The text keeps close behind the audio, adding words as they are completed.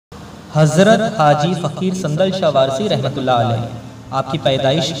हजरत हाजी फ़कीर संदल शाह वारसी रहमतुल्लाह अलैह। आपकी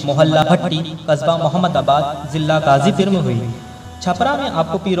पैदाइश मोहल्ला भट्टी, कस्बा मोहम्मदाबाद, जिला गाजीपुर में हुई। छपरा में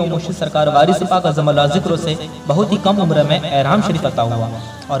आपको पीरो मुर्शिद सरकार वारिस पाक अज़म ज़िक्र से बहुत ही कम उम्र में एहराम शरीफ अता हुआ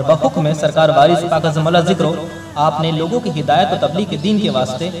और बहुक्म में सरकार वारिस पाक अज़म ज़िक्र आपने लोगों की हिदायत और तबलीग के दीन के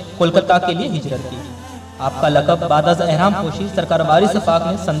वास्ते कोलकाता के लिए हिजरत की। आपका लक़ब बादज़ एहराम पोशी सरकार वारिस पाक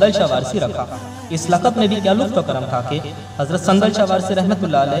ने संदल शाह वारसी रखा। इस लक़ब में भी क्या लुत्फ़ व करम था कि हज़रत संदल शाह वारसी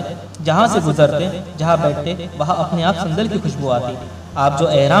रहमतुल्लाह अलैह जहाँ से गुजरते, जहाँ बैठते, वहाँ अपने आप संदल की खुशबू आती। आप जो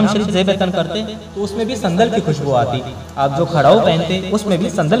एहराम शरीफ ज़ेब तन करते तो उसमें भी संदल की खुशबू आती। आप जो खड़ाऊ पहनते उसमें भी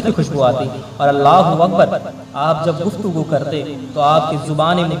संदल की खुशबू आती। और अल्लाहु अकबर, आप जब गुफ्तगू करते तो आपकी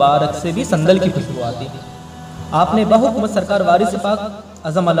ज़ुबान मुबारक से भी संदल की खुशबू आती। आपने बहुक्म सरकार वारिस पाक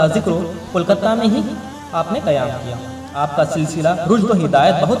अज़म ज़िक्र कोलकाता में ही आपने क़याम किया। आपका सिलसिला रुश्द व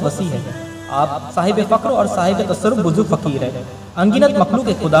हिदायत बहुत वसी है। आप साहिब फ़क्र और साहिब तसर्रुफ़ बुज़ुर्ग फ़कीर है। अनगिनत मखलूक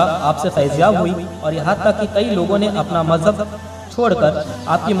खुदा आपसे फैज़याब हुई और यहाँ तक कि कई लोगों ने अपना मज़हब छोड़कर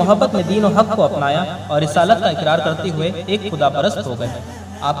आपकी मोहब्बत में दीन और हक़ को अपनाया और रिसालत का इकरार करते हुए एक खुदा परस्त हो गए।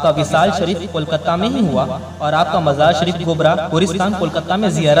 आपका विसाल शरीफ कोलकाता में ही हुआ और आपका मज़ार शरीफ गोबरा गोरिस्तान कोलकाता में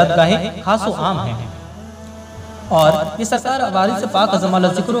ज़ियारत गाहें खास व आम है। और ये सरकार वारिस पाक अज़म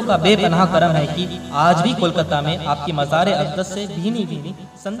ज़िक्र का बेपनाह करम है कि आज भी कोलकाता में आपकी मज़ार अक़दस से भीनी भीनी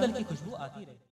संदल की खुशबू आती रही।